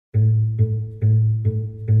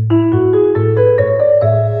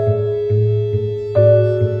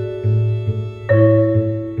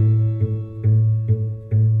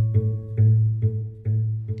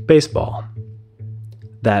Baseball.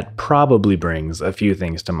 That probably brings a few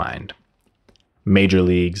things to mind. Major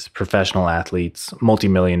leagues, professional athletes,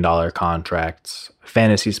 multi-million-dollar contracts,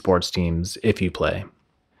 fantasy sports teams, if you play.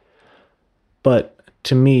 But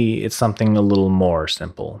to me, it's something a little more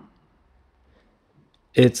simple.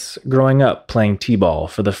 It's growing up playing t-ball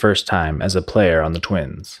for the first time as a player on the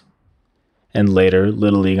Twins, and later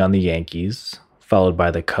Little League on the Yankees, followed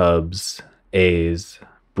by the Cubs, A's,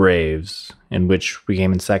 Braves, in which we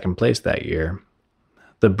came in second place that year,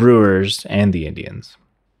 the Brewers, and the Indians.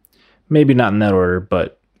 Maybe not in that order,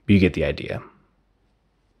 but you get the idea.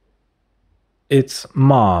 It's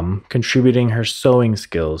Mom contributing her sewing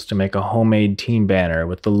skills to make a homemade team banner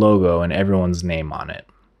with the logo and everyone's name on it.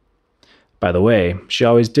 By the way, she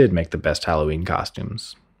always did make the best Halloween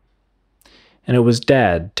costumes. And it was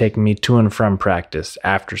Dad taking me to and from practice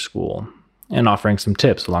after school and offering some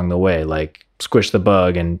tips along the way, like squish the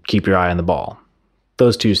bug and keep your eye on the ball.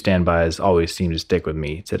 Those two standbys always seem to stick with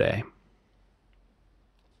me today.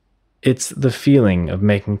 It's the feeling of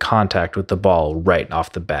making contact with the ball right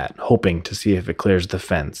off the bat, hoping to see if it clears the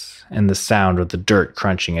fence, and the sound of the dirt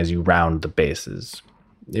crunching as you round the bases.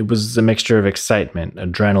 It was a mixture of excitement,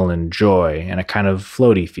 adrenaline, joy, and a kind of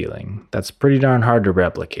floaty feeling that's pretty darn hard to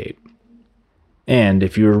replicate. And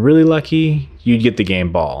if you were really lucky, you'd get the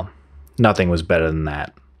game ball. Nothing was better than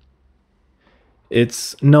that.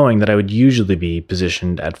 It's knowing that I would usually be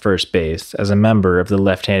positioned at first base as a member of the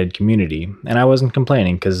left-handed community, and I wasn't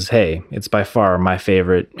complaining because, hey, it's by far my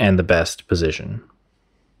favorite and the best position.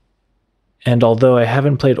 And although I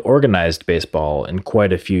haven't played organized baseball in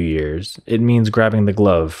quite a few years, it means grabbing the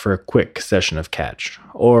glove for a quick session of catch,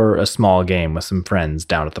 or a small game with some friends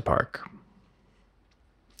down at the park.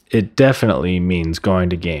 It definitely means going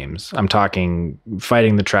to games. I'm talking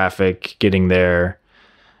fighting the traffic, getting there,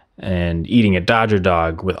 and eating a Dodger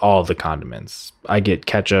dog with all the condiments. I get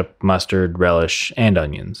ketchup, mustard, relish, and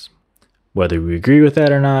onions. Whether we agree with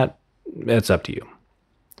that or not, it's up to you.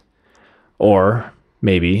 Or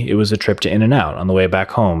maybe it was a trip to In-N-Out on the way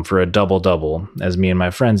back home for a double-double, as me and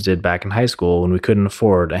my friends did back in high school when we couldn't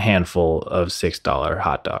afford a handful of $6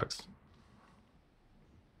 hot dogs.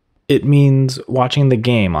 It means watching the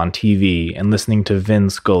game on TV and listening to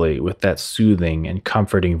Vin Scully with that soothing and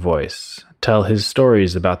comforting voice tell his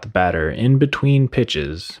stories about the batter in between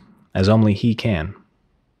pitches as only he can.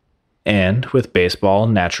 And with baseball,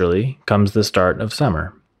 naturally, comes the start of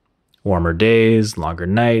summer. Warmer days, longer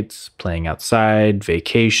nights, playing outside,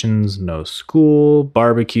 vacations, no school,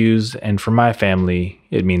 barbecues, and for my family,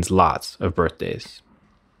 it means lots of birthdays.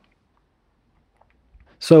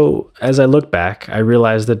 So, as I look back, I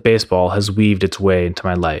realize that baseball has weaved its way into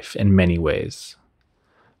my life in many ways.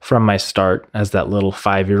 From my start as that little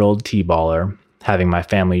 5-year-old t-baller, having my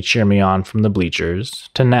family cheer me on from the bleachers,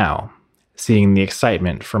 to now, seeing the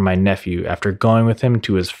excitement from my nephew after going with him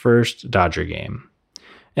to his first Dodger game.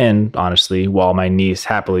 And, honestly, while my niece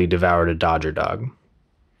happily devoured a Dodger dog.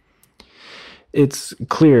 It's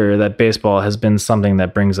clear that baseball has been something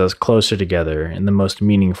that brings us closer together in the most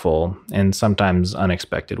meaningful and sometimes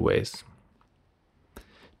unexpected ways.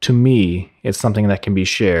 To me, it's something that can be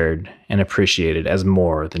shared and appreciated as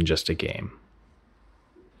more than just a game.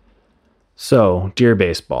 So, dear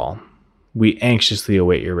baseball, we anxiously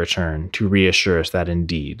await your return to reassure us that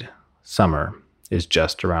indeed, summer is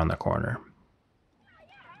just around the corner.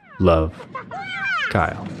 Love,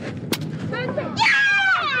 Kyle.